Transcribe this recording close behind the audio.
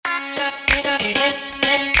Hello,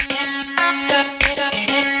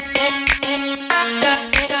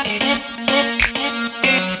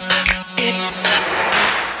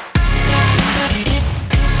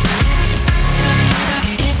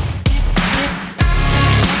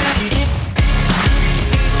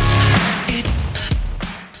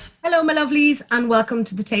 my lovelies, and welcome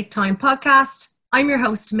to the Take Time podcast. I'm your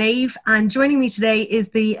host, Maeve, and joining me today is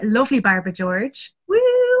the lovely Barbara George. Woo!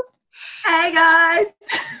 Hey, guys!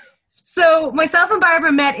 So, myself and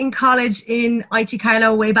Barbara met in college in IT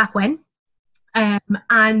Carlow way back when.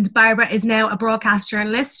 And Barbara is now a broadcast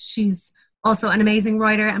journalist. She's also an amazing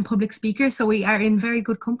writer and public speaker, so we are in very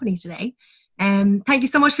good company today. Thank you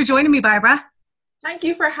so much for joining me, Barbara. Thank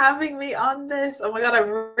you for having me on this. Oh my God, I'm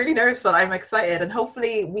really nervous, but I'm excited. And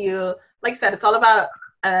hopefully we'll, like I said, it's all about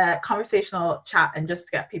conversational chat and just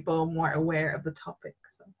to get people more aware of the topic.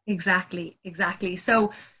 So. Exactly.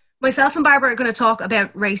 So myself and Barbara are going to talk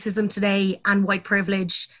about racism today and white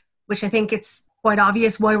privilege, which I think it's quite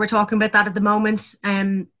obvious why we're talking about that at the moment.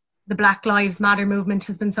 The Black Lives Matter movement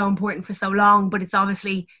has been so important for so long, but it's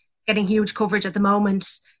obviously getting huge coverage at the moment.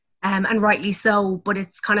 And rightly so, but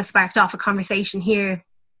it's kind of sparked off a conversation here.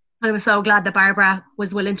 And I was so glad that Barbara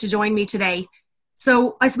was willing to join me today.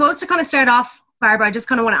 So I suppose to kind of start off, Barbara, I just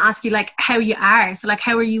kind of want to ask you like how you are. So like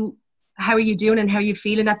how are you doing and how are you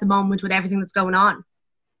feeling at the moment with everything that's going on?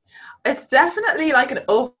 It's definitely like an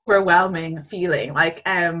overwhelming feeling. Like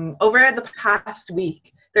over the past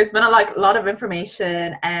week, there's been a lot of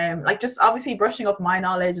information, like just obviously brushing up my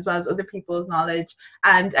knowledge as well as other people's knowledge,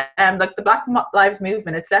 and like the Black Lives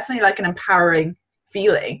Movement. It's definitely like an empowering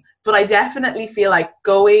feeling. But I definitely feel like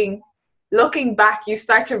looking back, you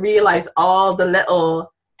start to realize all the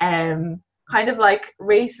little kind of like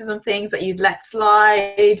racism things that you'd let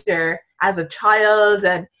slide or as a child,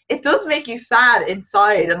 and it does make you sad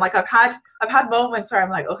inside. And like I've had moments where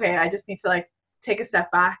I'm like, okay, I just need to like take a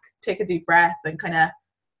step back, take a deep breath, and kind of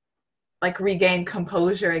like regain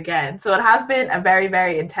composure again. So it has been a very,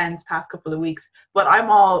 very intense past couple of weeks, but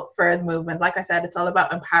I'm all for the movement. Like I said, it's all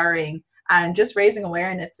about empowering and just raising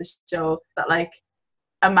awareness to show that like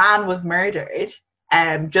a man was murdered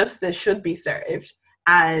and justice should be served,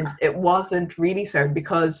 and it wasn't really served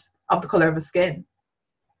because of the color of his skin.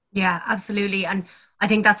 Yeah, absolutely. And I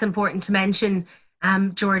think that's important to mention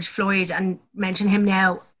George Floyd and mention him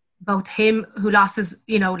now, both him who lost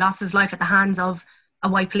his life at the hands of a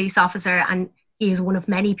white police officer, and he is one of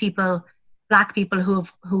many people, Black people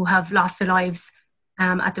who have lost their lives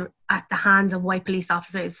at the hands of white police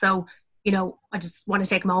officers. So, you know, I just want to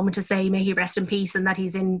take a moment to say may he rest in peace and that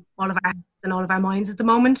he's in all of our hearts and all of our minds at the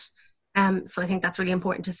moment. So I think that's really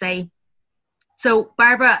important to say. So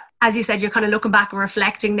Barbara, as you said, you're kind of looking back and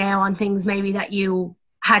reflecting now on things maybe that you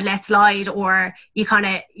had let slide, or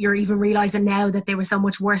you're even realizing now that they were so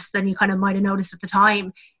much worse than you kind of might have noticed at the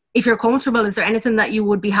time. If you're comfortable, is there anything that you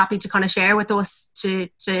would be happy to kind of share with us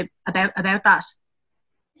about that?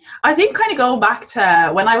 I think kind of going back to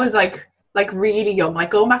when I was like really young, like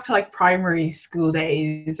going back to like primary school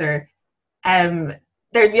days, or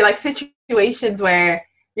there'd be like situations where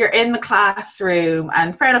you're in the classroom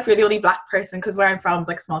and fair enough, you're the only Black person, because where I'm from is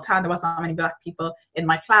like a small town, there wasn't that many Black people in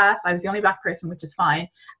my class. I was the only Black person, which is fine.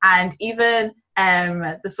 And even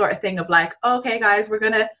the sort of thing of like, okay guys, we're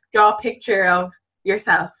gonna draw a picture of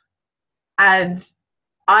yourself, and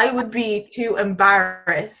I would be too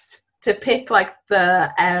embarrassed to pick like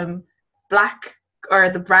the black or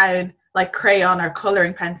the brown like crayon or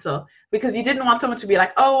coloring pencil, because you didn't want someone to be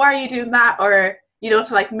like, oh, why are you doing that, or you know,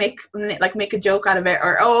 to like make a joke out of it,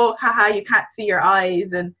 or oh, haha, you can't see your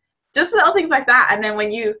eyes, and just little things like that. And then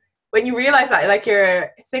when you realize that like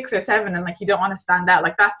you're 6 or 7 and like you don't want to stand out,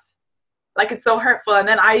 like that's like it's so hurtful. And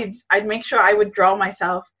then I'd make sure I would draw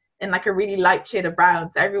myself in like a really light shade of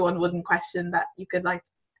brown, so everyone wouldn't question that you could like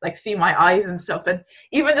see my eyes and stuff. And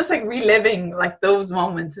even just like reliving like those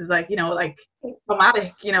moments is like, you know, like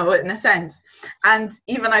traumatic, you know, in a sense. And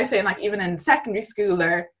even I was saying like even in secondary school,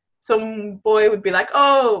 or some boy would be like,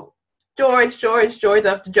 oh, George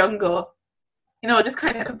of the jungle, you know, just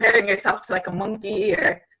kind of comparing yourself to like a monkey.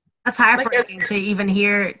 Or that's heartbreaking to even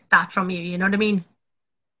hear that from you, you know what I mean?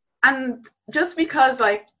 And just because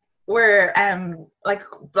like we're like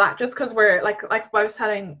Black, just because we're like I was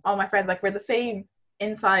telling all my friends, like we're the same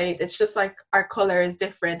inside, it's just like our color is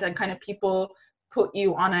different, and kind of people put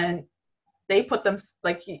you on they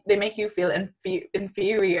make you feel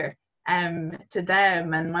inferior to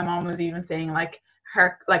them. And my mom was even saying like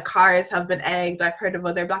her like cars have been egged. I've heard of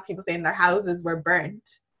other Black people saying their houses were burnt,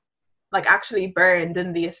 like actually burned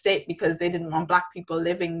in the estate, because they didn't want Black people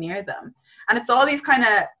living near them. And it's all these kind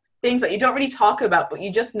of things that you don't really talk about, but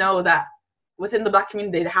you just know that within the Black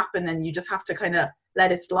community, they happen, and you just have to kind of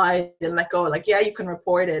let it slide and let go. Like, yeah, you can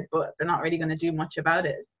report it, but they're not really going to do much about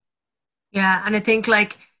it. Yeah, and I think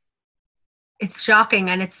like it's shocking,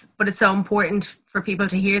 and but it's so important for people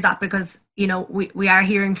to hear that, because we are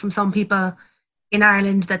hearing from some people in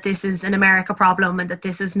Ireland that this is an America problem and that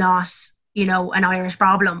this is not an Irish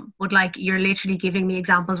problem. But like, you're literally giving me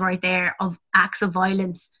examples right there of acts of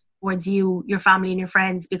violence towards you, your family and your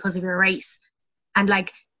friends because of your race. And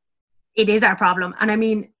like, it is our problem. And I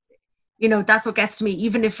mean, that's what gets to me.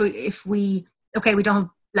 Even if we we don't have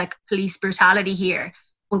like police brutality here,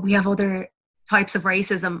 but we have other types of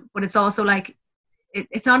racism. But it's also like,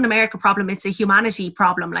 it's not an America problem, it's a humanity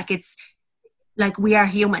problem. Like, it's like, we are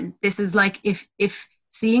human. This is like, if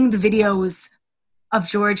seeing the videos of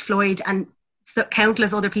George Floyd and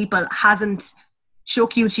countless other people hasn't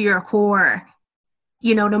shook you to your core,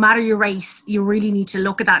 no matter your race, you really need to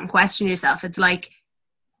look at that and question yourself. It's like,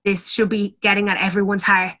 this should be getting at everyone's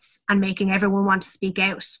hearts and making everyone want to speak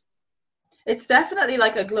out. It's definitely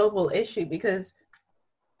like a global issue, because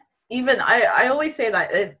even I always say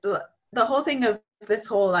that the whole thing of this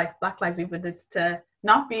whole like Black Lives Movement is to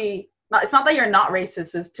it's not that you're not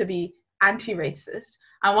racist, is to be anti-racist.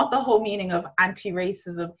 And what the whole meaning of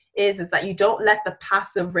anti-racism is that you don't let the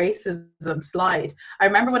passive racism slide. I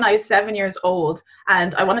remember when I was 7 years old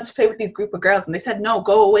and I wanted to play with these group of girls, and they said, no,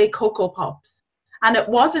 go away, Cocoa Pops. And it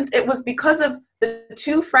was because of the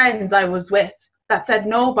two friends I was with that said,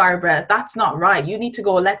 no, Barbara, that's not right. You need to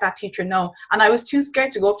go let that teacher know. And I was too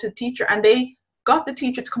scared to go up to the teacher, and they got the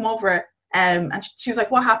teacher to come over. And she was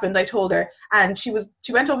like, what happened? I told her. And she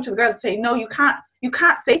went over to the girls and say, no, you can't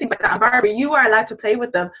say things like that. And Barbara, you are allowed to play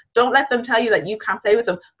with them. Don't let them tell you that you can't play with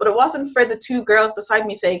them. But it wasn't for the two girls beside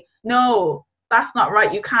me saying, no, that's not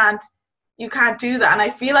right. You can't do that. And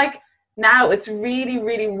I feel like now it's really,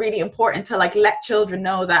 really, really important to like let children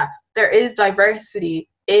know that there is diversity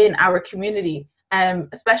in our community,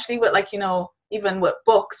 especially with like, even with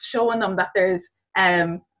books, showing them that there's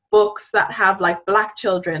books that have like Black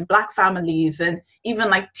children, Black families, and even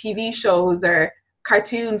like TV shows or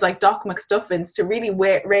cartoons like Doc McStuffins, to really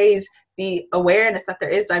raise the awareness that there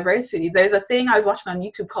is diversity. There's a thing I was watching on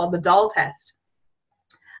YouTube called the doll test.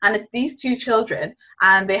 And it's these two children,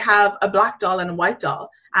 and they have a black doll and a white doll.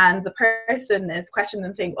 And the person is questioning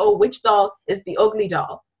them saying, oh, which doll is the ugly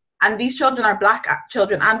doll? And these children are Black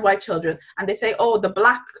children and white children. And they say, oh, the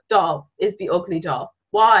black doll is the ugly doll.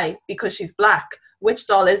 Why? Because she's Black. Which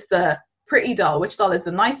doll is the pretty doll? Which doll is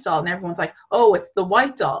the nice doll? And everyone's like, oh, it's the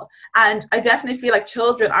white doll. And I definitely feel like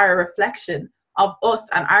children are a reflection of us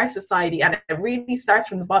and our society, and it really starts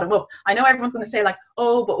from the bottom up. I know everyone's going to say like,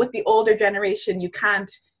 oh, but with the older generation, you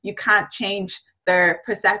can't change their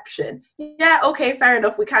perception. Yeah, okay, fair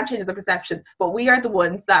enough, we can't change the perception, but we are the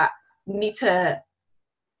ones that need to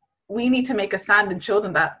make a stand and show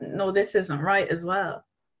them that no, this isn't right as well.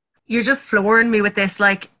 You're just flooring me with this.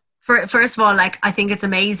 Like, first of all, like, I think it's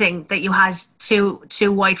amazing that you had two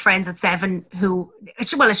white friends at 7 who, it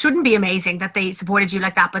shouldn't be amazing that they supported you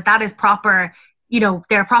like that, but that is proper,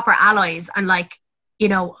 they're proper allies, and like,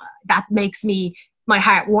 that makes my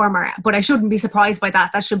heart warmer. But I shouldn't be surprised by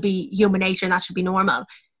that. That should be human nature, and that should be normal.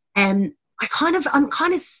 I'm kind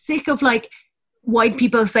of sick of like white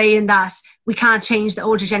people saying that we can't change the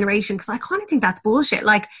older generation, because I kind of think that's bullshit.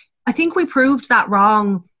 Like, I think we proved that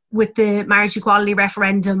wrong with the marriage equality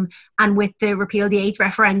referendum and with the repeal the AIDS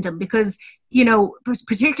referendum, because,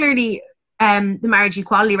 particularly the marriage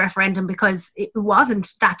equality referendum, because it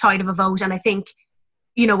wasn't that tight of a vote. And I think,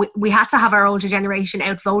 we had to have our older generation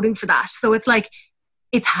out voting for that. So it's like,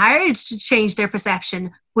 it's hard to change their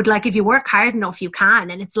perception, but like, if you work hard enough, you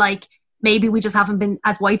can. And it's like, maybe we just haven't been,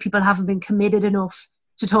 as white people, haven't been committed enough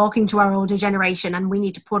to talking to our older generation, and we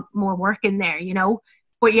need to put more work in there,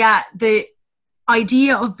 But yeah, the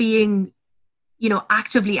idea of being,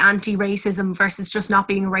 actively anti-racism versus just not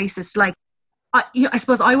being a racist, like, I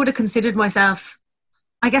suppose I would have considered myself,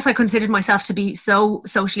 to be so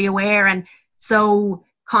socially aware and so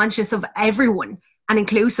conscious of everyone and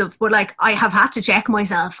inclusive, but like, I have had to check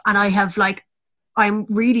myself, and I'm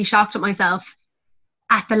really shocked at myself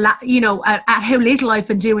at at how little I've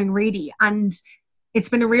been doing, really. And it's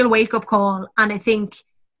been a real wake-up call, and I think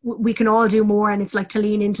we can all do more. And it's like, to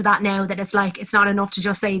lean into that now, that it's like, it's not enough to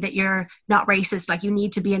just say that you're not racist. Like, you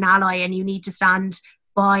need to be an ally, and you need to stand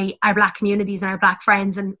by our Black communities and our Black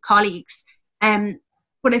friends and colleagues.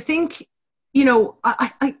 But I think,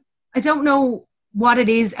 I don't know what it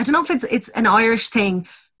is. I don't know if it's an Irish thing,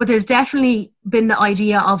 but there's definitely been the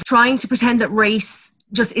idea of trying to pretend that race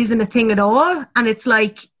just isn't a thing at all. And it's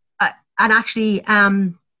like, and actually,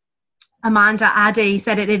 Amanda Ade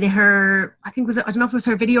said it in her, I think I don't know if it was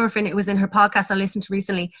her video or if it was in her podcast I listened to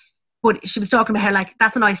recently, but she was talking about how like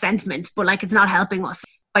that's a nice sentiment, but like it's not helping us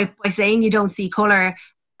by saying you don't see color,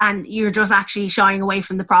 and you're just actually shying away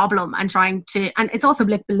from the problem and trying to, and it's also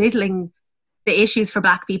like belittling the issues for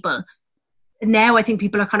Black people. Now I think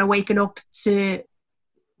people are kind of waking up to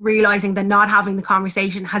realizing that not having the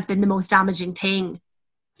conversation has been the most damaging thing.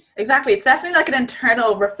 Exactly. It's definitely like an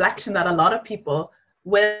internal reflection that a lot of people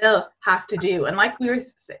will have to do. And like we were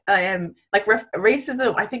like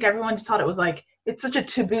racism, I think everyone just thought it was like, it's such a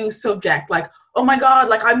taboo subject. Like, oh my God,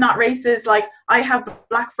 like I'm not racist. Like I have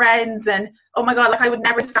Black friends, and oh my God, like I would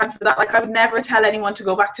never stand for that. Like I would never tell anyone to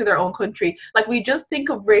go back to their own country. Like we just think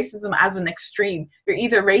of racism as an extreme. You're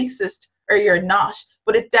either racist or you're not.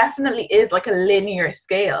 But it definitely is like a linear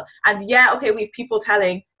scale. And yeah, okay, we have people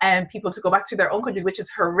telling people to go back to their own countries, which is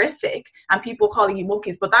horrific, and people calling you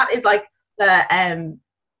monkeys. But that is like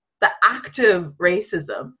the active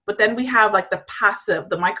racism. But then we have like the passive,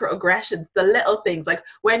 the microaggressions, the little things, like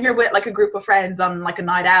when you're with like a group of friends on like a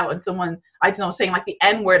night out and someone, I don't know, saying like the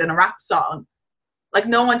N-word in a rap song, like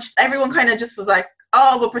everyone kind of just was like,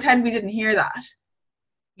 oh, well, pretend we didn't hear that.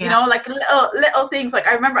 Yeah. You know, like little things. Like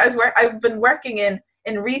I remember I've been working in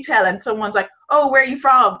retail, and someone's like, oh, where are you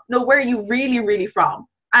from? No, where are you really, really from?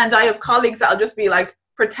 And I have colleagues that'll just be like,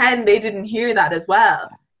 pretend they didn't hear that as well.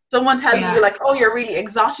 Someone telling you like, oh, you're really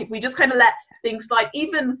exotic. We just kind of let things slide.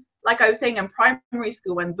 Even like I was saying in primary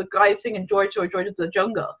school, when the guy is singing George of the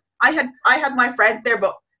Jungle, I had my friends there,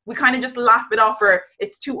 but we kind of just laugh it off, or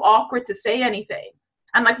it's too awkward to say anything.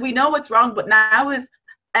 And like we know what's wrong, but now's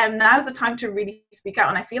the time to really speak out.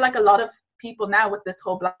 And I feel like a lot of people now with this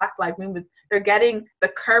whole Black Lives Movement, they're getting the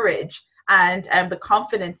courage and the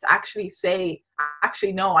confidence to actually say,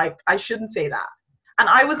 actually, no, I shouldn't say that. And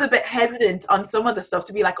I was a bit hesitant on some of the stuff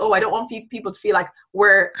to be like, oh, I don't want people to feel like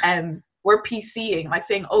we're PCing, like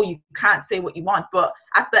saying, oh, you can't say what you want. But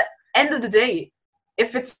at the end of the day,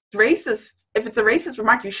 if it's a racist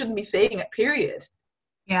remark, you shouldn't be saying it, period.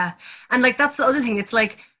 Yeah. And like, that's the other thing. It's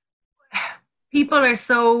like, people are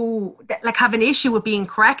so like have an issue with being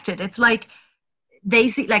corrected. It's like they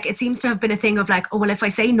see, like it seems to have been a thing of like, oh well, if I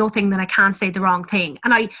say nothing, then I can't say the wrong thing.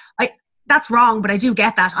 And I that's wrong, but I do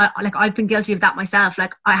get that. I've been guilty of that myself.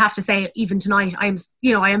 Like I have to say, even tonight, I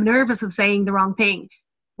am nervous of saying the wrong thing,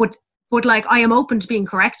 but like I am open to being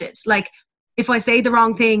corrected. Like if I say the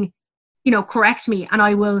wrong thing, correct me, and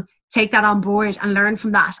I will take that on board and learn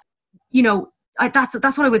from that.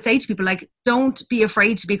 That's what I would say to people. Like, don't be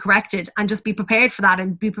afraid to be corrected, and just be prepared for that,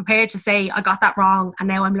 and be prepared to say, I got that wrong and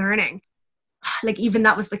now I'm learning. Like even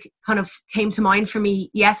that was the kind of came to mind for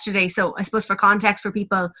me yesterday. So I suppose for context for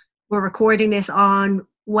people, we're recording this on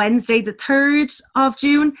Wednesday the 3rd of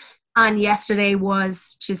June, and yesterday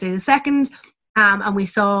was Tuesday the 2nd, and we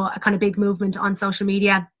saw a kind of big movement on social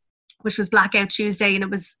media, which was Blackout Tuesday, and it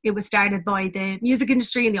was started by the music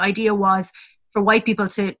industry, and the idea was for white people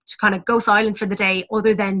to kind of go silent for the day,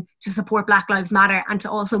 other than to support Black Lives Matter, and to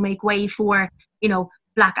also make way for,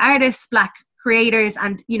 Black artists, Black creators,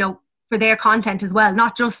 and, for their content as well,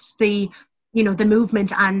 not just the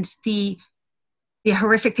movement and the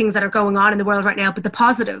horrific things that are going on in the world right now, but the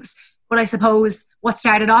positives. But I suppose what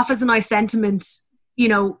started off as a nice sentiment,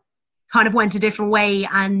 kind of went a different way.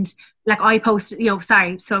 And like I posted,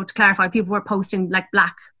 so to clarify, people were posting like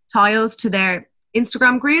black tiles to their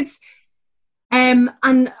Instagram grids. And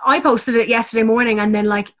I posted it yesterday morning, and then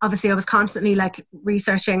like obviously I was constantly like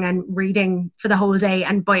researching and reading for the whole day,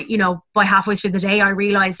 and by halfway through the day I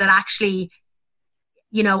realized that actually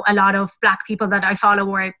a lot of Black people that I follow,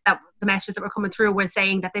 or that the messages that were coming through, were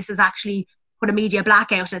saying that this has actually put a media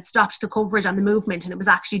blackout. It stopped the coverage on the movement, and it was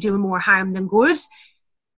actually doing more harm than good.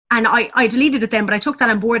 And I deleted it then, but I took that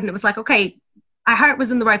on board, and it was like, okay, our heart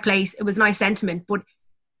was in the right place. It was nice sentiment, but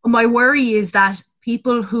my worry is that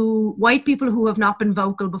white people who have not been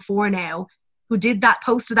vocal before now, who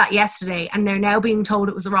posted that yesterday, and they're now being told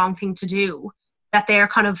it was the wrong thing to do, that their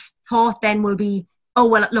kind of thought then will be, oh,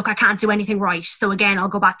 well, look, I can't do anything right, so again, I'll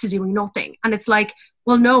go back to doing nothing. And it's like,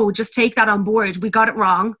 well, no, just take that on board. We got it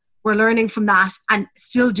wrong. We're learning from that, and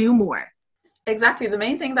still do more. Exactly. The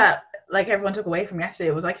main thing that like everyone took away from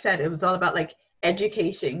yesterday was, like I said, it was all about like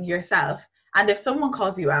educating yourself. And if someone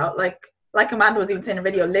calls you out, like Amanda was even saying in a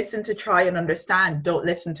video, listen to try and understand, don't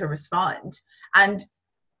listen to respond. And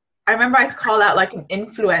I remember I called out like an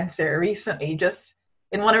influencer recently, just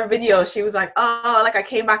in one of her videos. She was like, oh, like I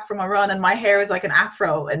came back from a run and my hair is like an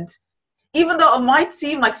afro. And even though it might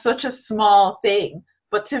seem like such a small thing,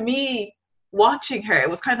 but to me, watching her, it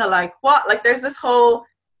was kind of like, what? Like there's this whole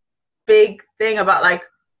big thing about like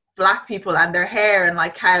Black people and their hair, and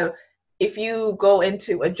like how if you go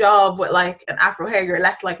into a job with like an afro hair, you're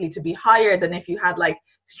less likely to be hired than if you had like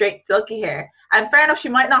straight silky hair. And fair enough, she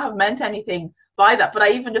might not have meant anything by that, but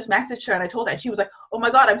I even just messaged her and I told her, and she was like, oh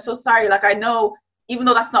my God, I'm so sorry. Like, I know, even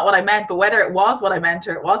though that's not what I meant, but whether it was what I meant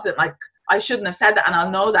or it wasn't, like, I shouldn't have said that, and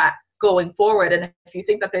I'll know that going forward. And if you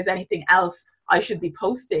think that there's anything else I should be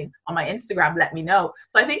posting on my Instagram, let me know.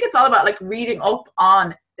 So I think it's all about like reading up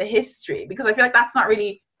on the history, because I feel like that's not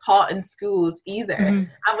really taught in schools either. And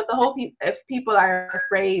with the whole if people are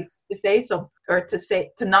afraid to say something, or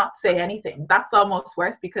to not say anything, that's almost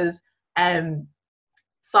worse, because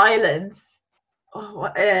silence,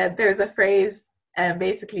 there's a phrase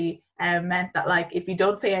basically meant that like, if you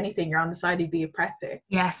don't say anything, you're on the side of the oppressor.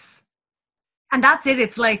 Yes. And that's it.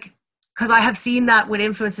 It's like, because I have seen that with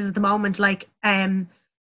influencers at the moment, like,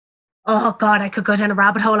 oh God, I could go down a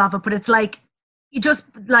rabbit hole of it, but it's like,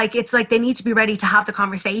 it's like they need to be ready to have the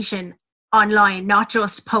conversation online, not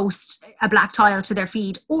just post a black tile to their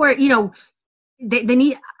feed. Or, you know, they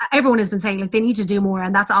need, everyone has been saying like they need to do more,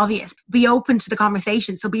 and that's obvious. Be open to the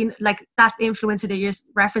conversation. So being like that influencer that you're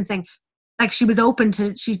referencing, like she was open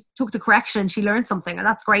to, she took the correction, she learned something, and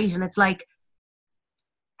that's great. And it's like,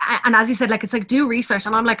 and as you said, like, it's like, do research.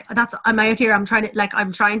 And I'm like, I'm out here, I'm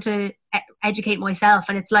trying to educate myself.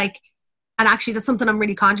 And it's like, and actually that's something I'm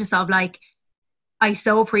really conscious of. Like, I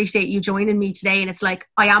so appreciate you joining me today. And it's like,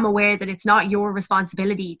 I am aware that it's not your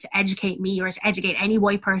responsibility to educate me or to educate any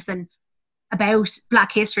white person about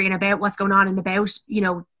Black history and about what's going on and about, you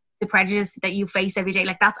know, the prejudice that you face every day.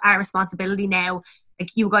 Like, that's our responsibility now. Like,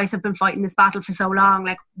 you guys have been fighting this battle for so long.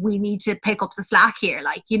 Like, we need to pick up the slack here.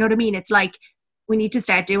 Like, you know what I mean? It's like, we need to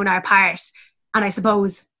start doing our part. And I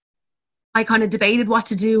suppose I kind of debated what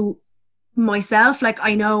to do myself. Like,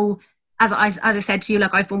 I know, as I said to you,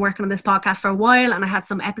 like, I've been working on this podcast for a while, and I had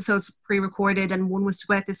some episodes pre-recorded, and one was to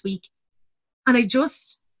go out this week. And I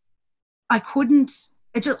just couldn't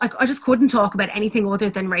talk about anything other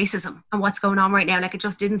than racism and what's going on right now. Like, it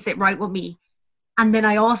just didn't sit right with me. And then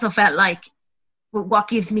I also felt like, well, what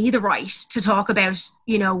gives me the right to talk about,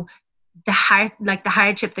 you know, the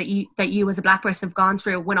hardship that you as a Black person have gone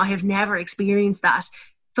through, when I have never experienced that.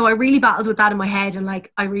 So I really battled with that in my head, and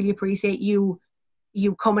like, I really appreciate you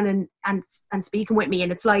coming and speaking with me.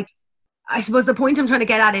 And it's like, I suppose the point I'm trying to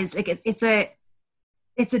get at is like,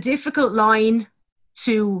 it's a difficult line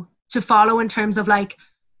to follow, in terms of like,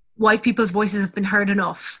 white people's voices have been heard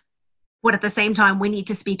enough, but at the same time we need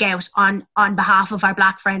to speak out on behalf of our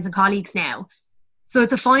Black friends and colleagues now. So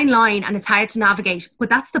it's a fine line, and it's hard to navigate, but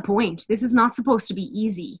that's the point. This is not supposed to be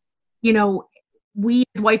easy. You know, we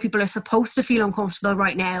as white people are supposed to feel uncomfortable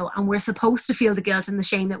right now, and we're supposed to feel the guilt and the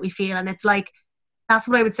shame that we feel. And it's like, that's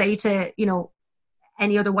what I would say to, you know,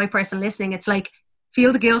 any other white person listening. It's like,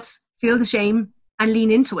 feel the guilt, feel the shame, and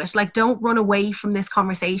lean into it. Like, don't run away from this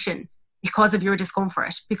conversation because of your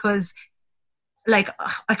discomfort, because like,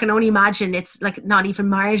 I can only imagine it's like not even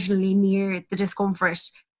marginally near the discomfort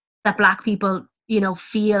that Black people, you know,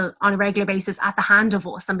 feel on a regular basis at the hand of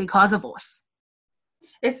us and because of us.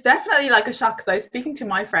 It's definitely like a shock, because I was speaking to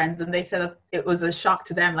my friends and they said that it was a shock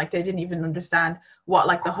to them. Like, they didn't even understand what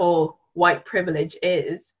like the whole white privilege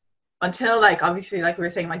is until, like, obviously, like we were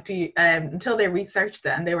saying, like, until they researched it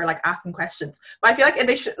and they were like asking questions. But I feel like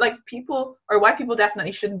they should, like, people, or white people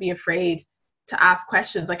definitely shouldn't be afraid to ask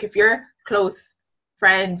questions. Like, if you're close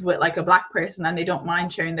friends with like a Black person and they don't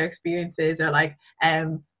mind sharing their experiences, or like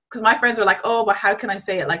because my friends were like, oh, but how can I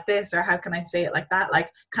say it like this, or how can I say it like that?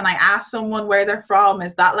 Like, can I ask someone where they're from?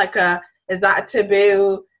 Is that a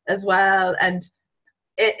taboo as well? And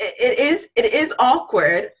it is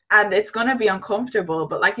awkward, and it's going to be uncomfortable.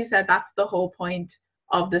 But like you said, that's the whole point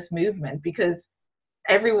of this movement, because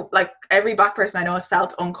every Black person I know has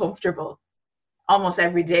felt uncomfortable almost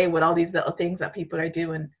every day with all these little things that people are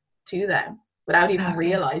doing to them without even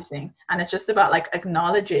realizing. And it's just about like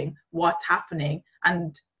acknowledging what's happening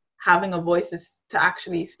and having a voice to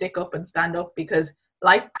actually stick up and stand up, because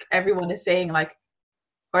like everyone is saying, like,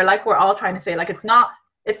 or like we're all trying to say, like, it's not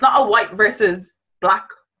a white versus Black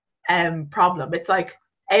problem. It's like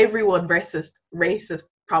everyone versus racist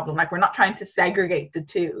problem. Like, we're not trying to segregate the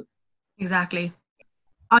two. Exactly.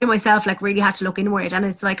 I myself like really had to look inward, and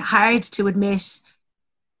it's like hard to admit,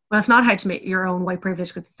 well, it's not hard to admit your own white privilege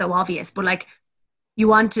because it's so obvious, but like,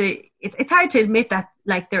 it's hard to admit that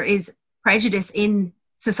like there is prejudice in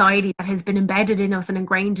society that has been embedded in us and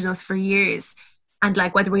ingrained in us for years. And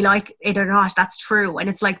like, whether we like it or not, that's true. And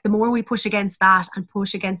it's like, the more we push against that and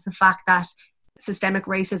push against the fact that systemic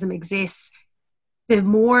racism exists, the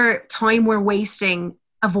more time we're wasting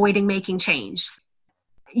avoiding making change.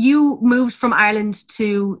 You moved from Ireland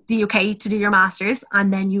to the UK to do your master's,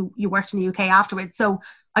 and then you worked in the UK afterwards. So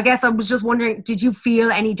I guess I was just wondering, did you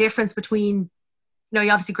feel any difference between, you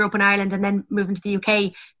obviously grew up in Ireland and then moving to the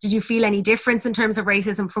UK. Did you feel any difference in terms of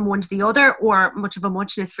racism from one to the other, or much of a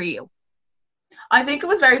muchness for you? I think it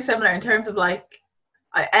was very similar in terms of like,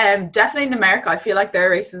 definitely in America, I feel like their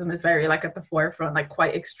racism is very like at the forefront, like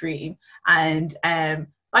quite extreme. And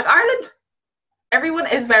like Ireland, everyone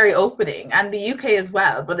is very opening, and the UK as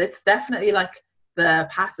well, but it's definitely like the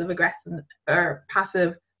passive aggression or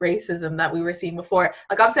passive racism that we were seeing before.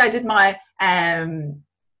 Like obviously I did my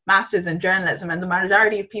master's in journalism, and the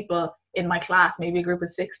majority of people in my class, maybe a group of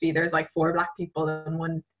 60, there's like 4 Black people and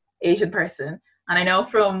 1 Asian person. And I know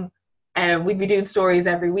from we'd be doing stories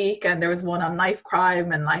every week, and there was one on knife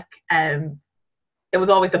crime, and like it was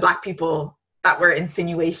always the Black people that were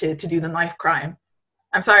insinuated to do the knife crime.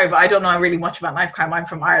 I'm sorry, but I don't know really much about knife crime. I'm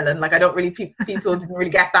from Ireland. Like I don't really, people didn't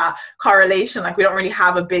really get that correlation. Like we don't really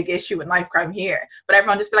have a big issue with knife crime here. But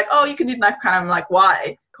everyone just be like, oh, you can do knife crime. I'm like,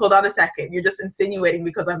 why? Hold on a second. You're just insinuating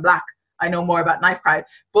because I'm Black, I know more about knife crime.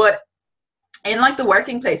 But in like the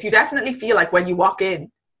working place, you definitely feel like when you walk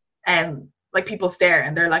in, like people stare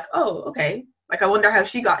and they're like, oh, okay. Like I wonder how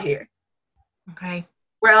she got here. Okay.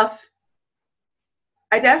 Where else?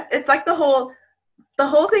 It's like the whole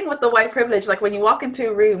thing with the white privilege, like when you walk into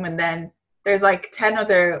a room and then there's like 10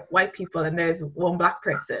 other white people and there's 1 Black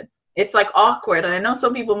person, it's like awkward. And I know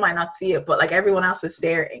some people might not see it, but like everyone else is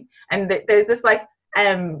staring. And there's this like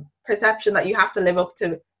perception that you have to live up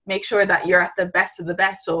to make sure that you're at the best of the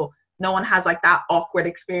best. So no one has like that awkward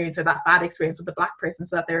experience or that bad experience with the Black person,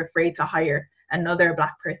 so that they're afraid to hire another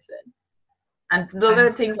Black person. And those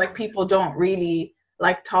are things like people don't really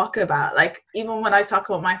like talk about. Like even when I talk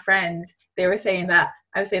about my friends, I was saying that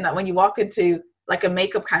when you walk into like a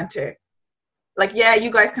makeup counter, like, yeah, you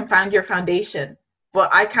guys can find your foundation, but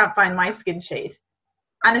I can't find my skin shade.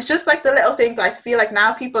 And it's just like the little things I feel like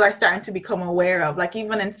now people are starting to become aware of. Like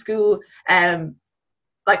even in school,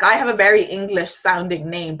 like I have a very English sounding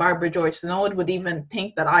name, Barbara George, so no one would even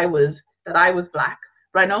think that I was Black.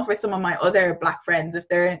 But I know for some of my other Black friends, if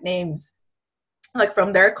their names like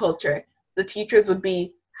from their culture, the teachers would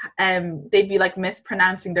be they'd be like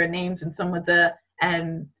mispronouncing their names, and some of the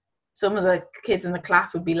kids in the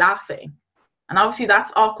class would be laughing. And obviously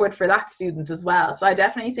that's awkward for that student as well. So I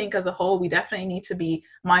definitely think as a whole, we definitely need to be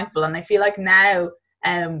mindful. And I feel like now,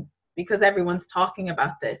 because everyone's talking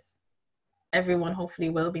about this, everyone hopefully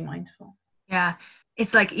will be mindful. Yeah.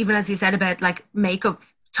 It's like, even as you said about like makeup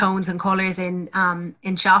tones and colors in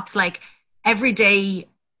shops, like every day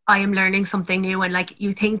I am learning something new. And like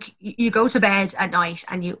you think, you go to bed at night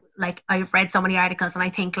and you like, I've read so many articles and I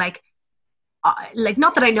think like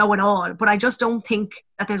not that I know it all, but I just don't think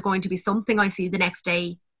that there's going to be something I see the next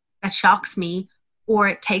day that shocks me or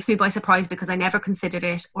it takes me by surprise because I never considered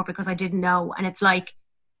it or because I didn't know. And it's like,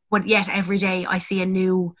 but yet every day I see a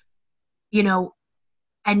new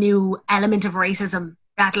element of racism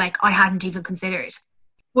that like I hadn't even considered.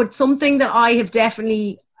 But something that I have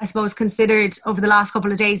definitely, I suppose, considered over the last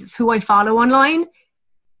couple of days is who I follow online.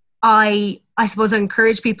 I suppose I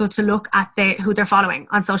encourage people to look at who they're following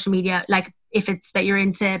on social media. Like if it's that you're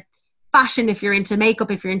into fashion, if you're into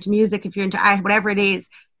makeup, if you're into music, if you're into art, whatever it is,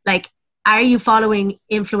 like, are you following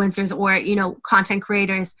influencers or, content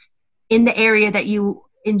creators in the area that you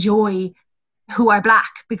enjoy who are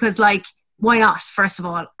Black? Because like, why not, first of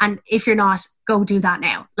all? And if you're not, go do that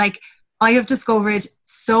now. Like I have discovered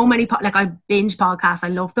so many, like I binge podcasts, I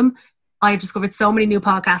love them. I've discovered so many new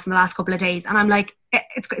podcasts in the last couple of days. And I'm like,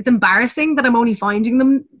 it's embarrassing that I'm only finding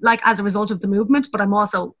them like as a result of the movement, but I'm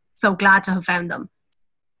also so glad to have found them.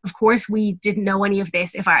 Of course, we didn't know any of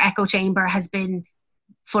this if our echo chamber has been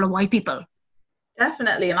full of white people.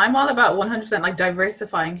 Definitely. And I'm all about 100% like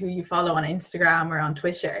diversifying who you follow on Instagram or on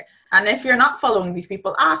Twitter. And if you're not following these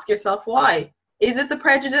people, ask yourself why. Is it the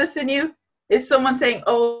prejudice in you? Is someone saying,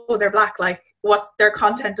 oh, they're Black, like what their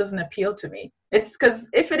content doesn't appeal to me? It's because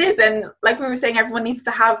if it is, then like we were saying, everyone needs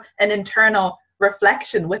to have an internal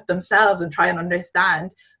reflection with themselves and try and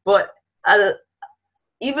understand. But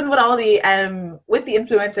even with all the with the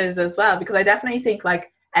influencers as well, because I definitely think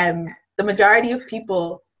like the majority of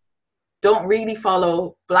people don't really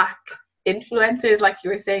follow Black influencers, like you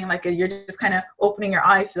were saying. Like you're just kind of opening your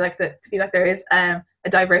eyes to like see that there is a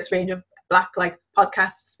diverse range of Black like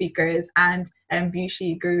podcast speakers and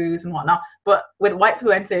beauty gurus and whatnot. But with white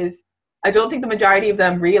influencers, I don't think the majority of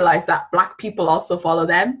them realize that Black people also follow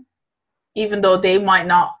them, even though they might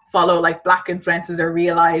not follow like Black influencers or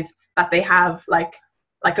realize that they have like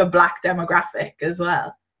a Black demographic as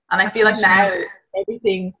well. And I feel like now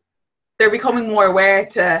everything, they're becoming more aware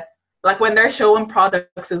to like when they're showing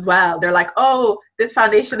products as well, they're like, oh, this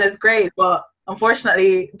foundation is great, but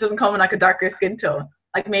unfortunately it doesn't come in like a darker skin tone.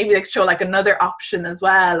 like maybe they show like another option as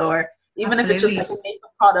well, or even if it's just Absolutely. like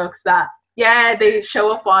makeup products that, yeah, they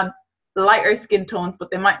show up on lighter skin tones,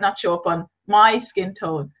 but they might not show up on my skin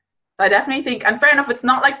tone. So I definitely think, and fair enough, it's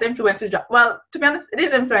not like the influencer's job. Well, to be honest, it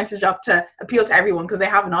is influencer's job to appeal to everyone because they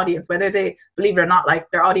have an audience, whether they believe it or not. Like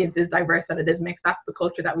their audience is diverse and it is mixed. That's the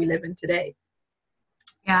culture that we live in today.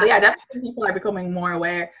 So Yeah. yeah, definitely people are becoming more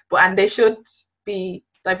aware, but and they should be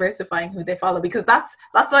diversifying who they follow, because that's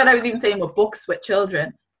what I was even saying with books with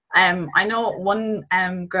children. I know one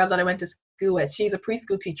girl that I went to school with. She's a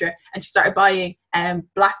preschool teacher, and she started buying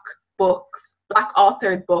black books, black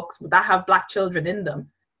authored books that have black children in them,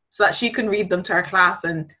 so that she can read them to her class,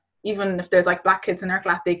 and even if there's like black kids in her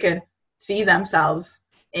class, they can see themselves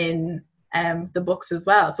in the books as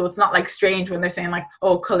well. So it's not like strange when they're saying like,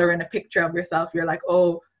 oh, color in a picture of yourself. You're like,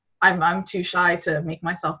 oh, I'm too shy to make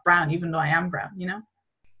myself brown, even though I am brown, you know?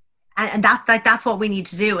 And that, like, that's what we need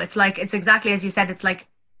to do. It's like, it's exactly as you said. It's like,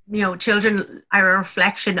 you know, children are a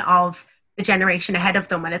reflection of the generation ahead of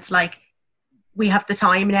them, and it's like we have the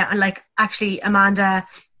time now. And like, actually, Amanda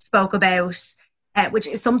spoke about, which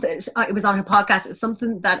is something, it was on her podcast. It's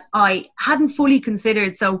something that I hadn't fully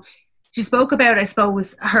considered. So she spoke about, I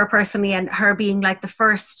suppose, her personally, and her being like the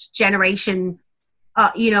first generation,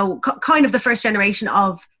 you know, kind of the first generation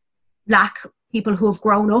of Black people who have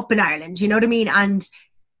grown up in Ireland, you know what I mean? And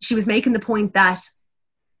she was making the point that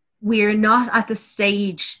we're not at the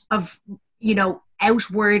stage of, you know,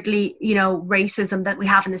 outwardly, you know, racism that we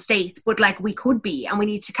have in the States, but like we could be, and we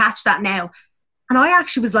need to catch that now. And I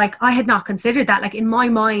actually was like, I had not considered that. Like in my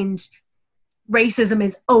mind, racism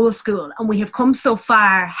is old school and we have come so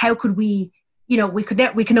far. How could we, you know, we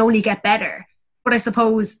can only get better. But I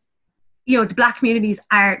suppose, you know, the Black communities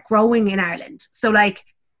are growing in Ireland. So like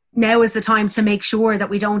now is the time to make sure that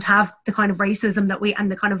we don't have the kind of racism that we,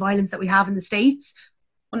 and the kind of violence that we have in the States.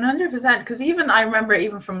 100%. Because even I remember,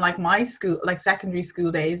 even from like my school, like secondary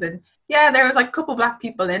school days, and yeah, there was like a couple Black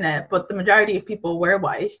people in it, but the majority of people were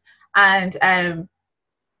white. And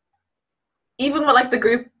even with like the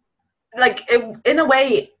group, like in a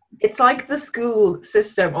way, it's like the school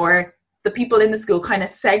system or the people in the school kind of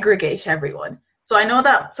segregate everyone. So I know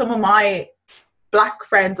that some of my Black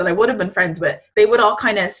friends that I would have been friends with, they would all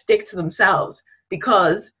kind of stick to themselves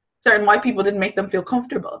because certain white people didn't make them feel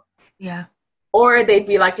comfortable. Yeah. Or they'd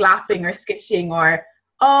be like laughing or skitching, or,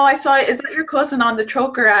 oh, I saw it. Is that your cousin on the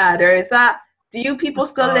Troker ad? Or is that, do you people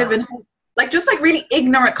still live in, like, just like really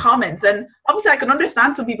ignorant comments. And obviously I can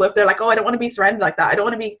understand some people if they're like, oh, I don't want to be surrounded like that. I don't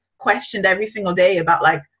want to be questioned every single day about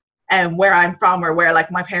like where I'm from or where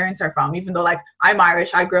like my parents are from, even though like I'm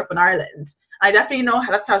Irish, I grew up in Ireland. I definitely know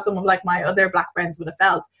that's how some of like my other Black friends would have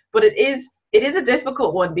felt. But it is a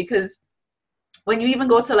difficult one, because when you even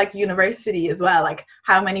go to like university as well, like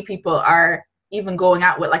how many people are even going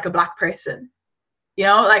out with like a Black person, you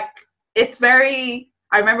know, like it's very,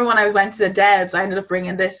 I remember when I went to the Debs, I ended up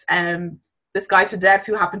bringing this this guy to Debs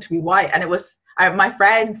who happened to be white, and it was my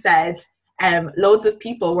friend said loads of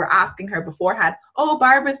people were asking her beforehand, oh,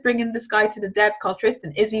 Barbara's bringing this guy to the Debs called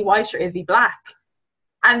Tristan, is he white or is he Black?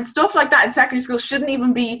 And stuff like that in secondary school shouldn't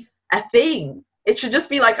even be a thing. It should just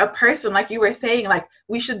be like a person, like you were saying, like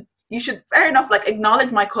you should, fair enough, like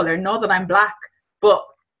acknowledge my color, know that I'm Black, but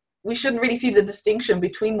we shouldn't really see the distinction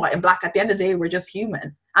between white and Black. At the end of the day, we're just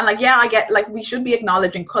human. And like, yeah, I get like we should be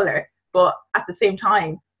acknowledging color, but at the same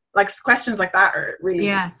time, like questions like that are really,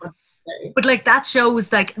 yeah. But like that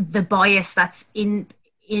shows like the bias that's in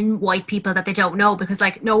white people that they don't know, because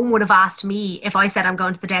like no one would have asked me if I said I'm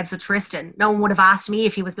going to the Debs with Tristan. No one would have asked me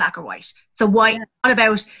if he was Black or white. So why? It's not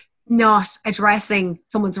about not addressing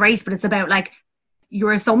someone's race, but it's about like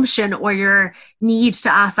your assumption or your need to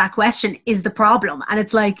ask that question is the problem. And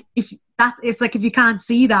it's like if you can't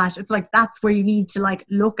see that, it's like that's where you need to like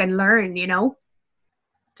look and learn, you know?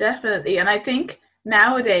 Definitely. And I think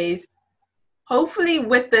nowadays, hopefully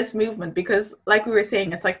with this movement, because like we were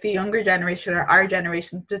saying, it's like the younger generation or our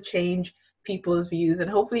generation to change people's views, and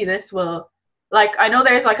hopefully this will, like, I know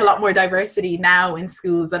there's like a lot more diversity now in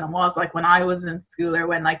schools than it was like when I was in school or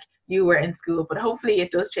when like you were in school, but hopefully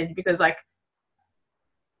it does change, because like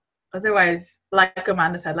otherwise, like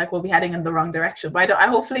Amanda said, like we'll be heading in the wrong direction. But I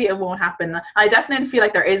hopefully it won't happen. I definitely feel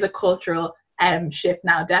like there is a cultural shift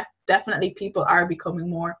now. Definitely people are becoming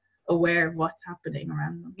more aware of what's happening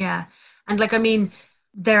around them. Yeah. And like, I mean,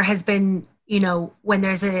 there has been, you know, when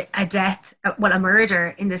there's a death, well, a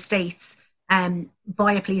murder in the States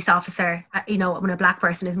by a police officer, you know, when a Black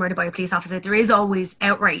person is murdered by a police officer, there is always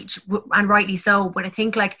outrage, and rightly so. But I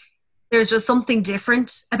think like there's just something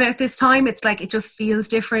different about this time. It's like, it just feels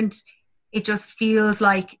different. It just feels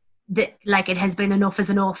like like it has been enough is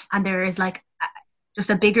enough. And there is like just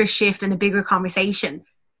a bigger shift and a bigger conversation.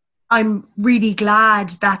 I'm really glad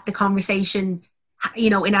that the conversation, you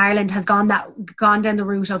know, in Ireland has gone down the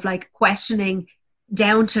route of like questioning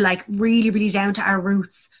down to like really, really down to our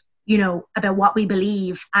roots, you know, about what we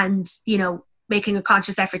believe and, you know, making a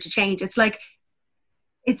conscious effort to change. It's like,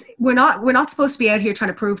 we're not supposed to be out here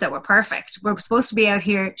trying to prove that we're perfect. We're supposed to be out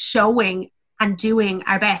here showing and doing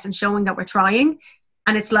our best and showing that we're trying.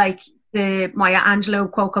 And it's like the Maya Angelou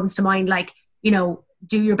quote comes to mind, like, you know,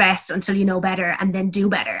 do your best until you know better and then do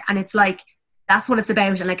better. And it's like, that's what it's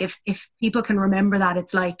about. And like, if people can remember that,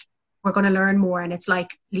 it's like, we're going to learn more, and it's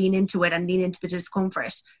like, lean into it and lean into the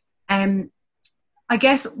discomfort. I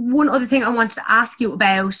guess one other thing I wanted to ask you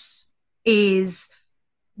about is,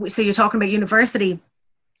 so you're talking about university,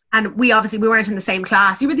 and we weren't in the same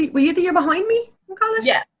class. Were you the year behind me in college?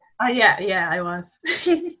 Yeah. Yeah, I was.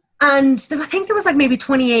 And I think there was like maybe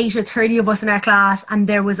 28 or 30 of us in our class, and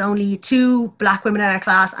there was only 2 black women in our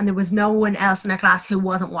class, and there was no one else in our class who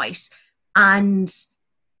wasn't white. And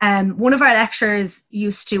one of our lecturers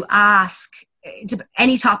used to ask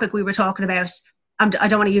any topic we were talking about. I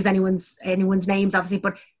don't want to use anyone's names, obviously,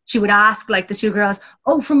 but she would ask like the 2 girls,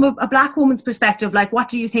 oh, from a black woman's perspective, like, what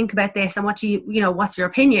do you think about this? And what's your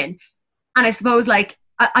opinion? And I suppose like,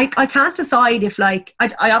 I can't decide if like,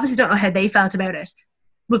 I obviously don't know how they felt about it.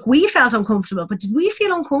 Look, we felt uncomfortable, but did we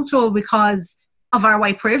feel uncomfortable because of our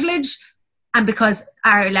white privilege and because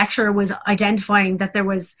our lecturer was identifying that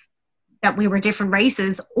we were different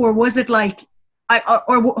races? Or was it like,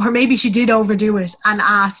 or maybe she did overdo it and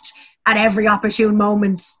asked at every opportune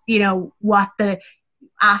moment, you know,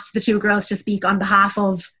 asked the 2 girls to speak on behalf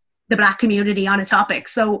of the black community on a topic.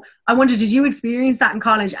 So I wondered, did you experience that in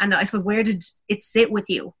college? And I suppose, where did it sit with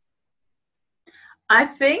you? I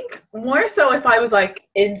think more so if I was like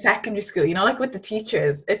in secondary school, you know, like with the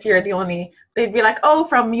teachers, if you're the only, they'd be like, oh,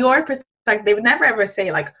 from your perspective. They would never ever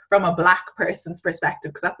say like from a black person's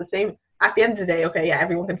perspective, because at the end of the day, okay, yeah,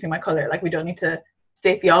 everyone can see my color. Like, we don't need to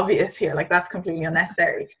state the obvious here. Like, that's completely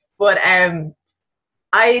unnecessary. But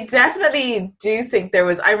I definitely do think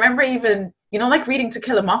I remember even, you know, like reading To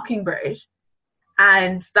Kill a Mockingbird,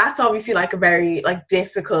 and that's obviously like a very like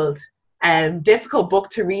difficult book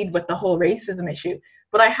to read with the whole racism issue.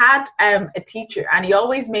 But I had a teacher, and he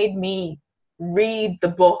always made me read the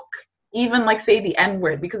book, even like say the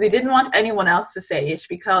N-word, because he didn't want anyone else to say it,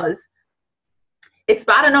 because it's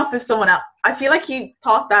bad enough if someone else, I feel like he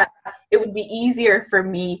thought that it would be easier for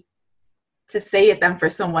me to say it than for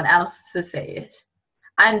someone else to say it.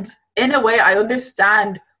 And in a way, I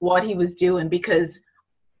understand what he was doing, because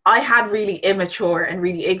I had really immature and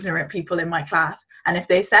really ignorant people in my class. And if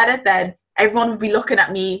they said it, then everyone would be looking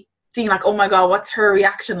at me, seeing like, oh my God, what's her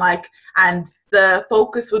reaction like? And the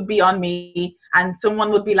focus would be on me, and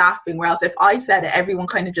someone would be laughing. Whereas if I said it, everyone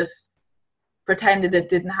kind of just pretended it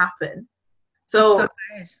didn't happen. So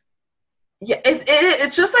yeah,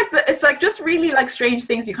 it's just like it's like just really like strange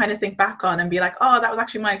things you kind of think back on and be like, oh, that was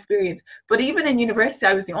actually my experience. But even in university,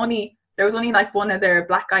 there was only like one other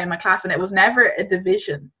black guy in my class, and it was never a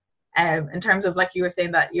division. In terms of like you were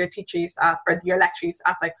saying that your teacher used to ask, or your lecturer used to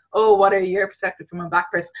ask, like, oh, what are your perspective from a black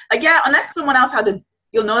person? Like, yeah, unless someone else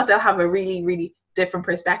you'll know that they'll have a really, really different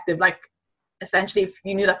perspective. Like, essentially, if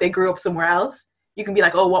you knew that they grew up somewhere else, you can be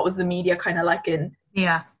like, oh, what was the media kind of like in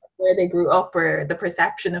where they grew up, or the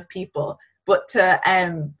perception of people. But to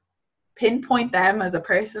pinpoint them as a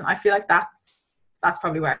person, I feel like that's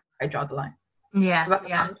probably where I draw the line. Yeah, at the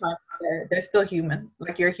same time, they're still human.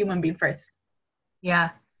 Like, you're a human being first.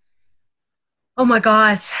 Yeah. Oh my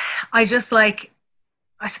God. I just like,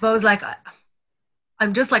 I suppose like,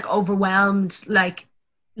 I'm just like overwhelmed, like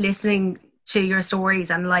listening to your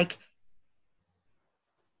stories, and like,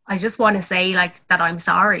 I just want to say like that I'm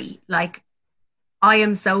sorry. Like, I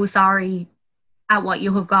am so sorry at what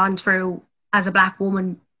you have gone through as a black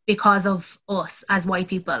woman because of us as white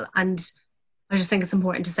people. And I just think it's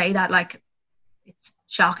important to say that, like, it's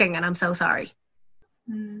shocking, and I'm so sorry.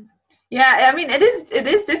 Yeah, I mean, it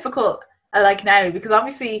is difficult, like, now, because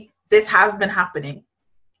obviously this has been happening,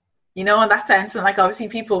 you know, in that sense. And like, obviously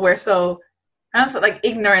people were so like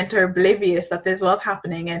ignorant or oblivious that this was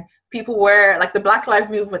happening, and people were like, the Black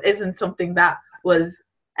Lives Movement isn't something that was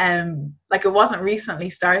like, it wasn't recently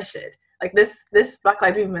started. Like, this Black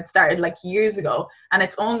Lives Movement started like years ago, and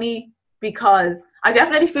it's only because I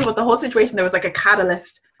definitely feel with the whole situation there was like a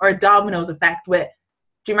catalyst or a dominoes effect with,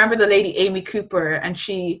 do you remember the lady Amy Cooper? And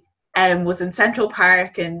she was in Central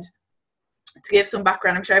Park, and to give some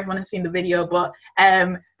background, I'm sure everyone has seen the video, but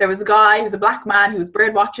there was a guy who was a black man who was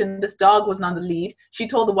bird watching. This dog wasn't on the lead. She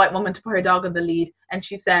told the white woman to put her dog on the lead, and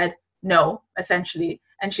she said no, essentially.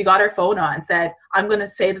 And she got her phone out and said, I'm going to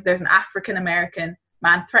say that there's an African American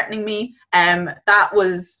man threatening me. That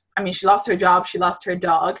was, I mean, she lost her job, she lost her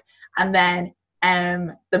dog, and then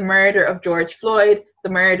the murder of George Floyd, the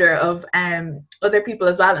murder of other people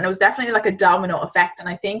as well. And it was definitely like a domino effect. And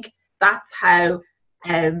I think that's how,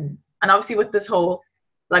 and obviously with this whole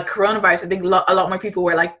like coronavirus, I think a lot more people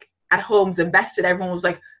were like at homes invested. Everyone was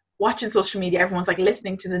like watching social media. Everyone's like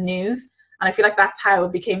listening to the news. And I feel like that's how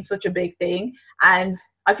it became such a big thing. And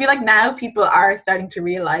I feel like now people are starting to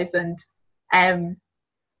realize, and I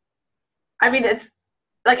mean, it's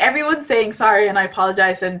like everyone's saying sorry and I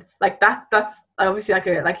apologize, and like that's obviously like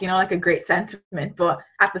a great sentiment. But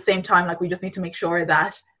at the same time, like we just need to make sure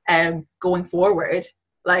that going forward,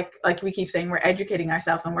 like we keep saying, we're educating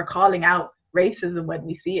ourselves and we're calling out racism when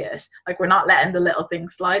we see it. Like we're not letting the little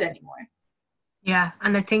things slide anymore. Yeah,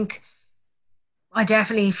 and I think I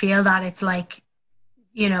definitely feel that it's like,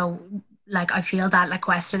 you know, like I feel that like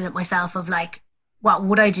questioning it myself of like, what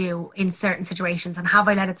would I do in certain situations, and have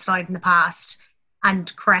I let it slide in the past,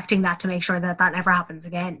 and correcting that to make sure that that never happens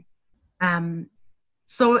again.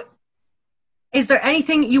 So is there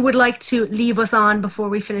anything you would like to leave us on before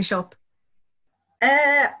we finish up?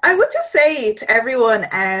 I would just say to everyone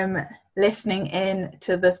listening in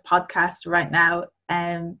to this podcast right now,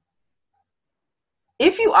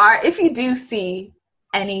 if you do see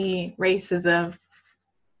any racism,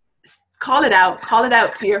 call it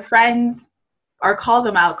out to your friends, or call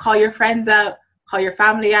them out, call your friends out, call your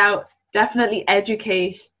family out. Definitely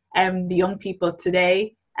educate the young people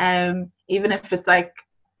today, even if it's like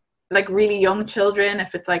really young children.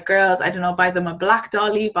 If it's like girls, I don't know, buy them a black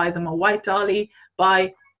dolly, buy them a white dolly,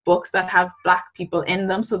 buy books that have black people in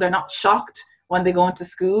them so they're not shocked when they go into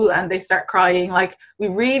school and they start crying. Like we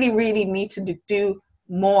really, really need to do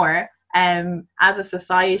more as a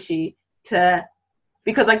society,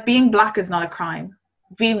 because like being black is not a crime.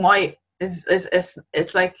 Being white is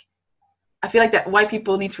it's like, I feel like that white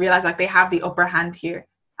people need to realize like they have the upper hand here,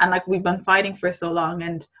 and like we've been fighting for so long,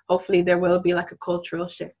 and hopefully there will be like a cultural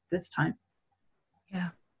shift this time. Yeah,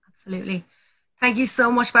 absolutely. Thank you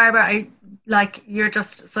so much, Barbara. You're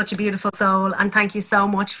just such a beautiful soul, and thank you so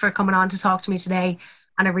much for coming on to talk to me today.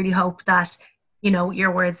 And I really hope that, you know, your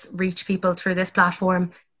words reach people through this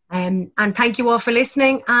platform. And thank you all for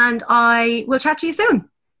listening, and I will chat to you soon.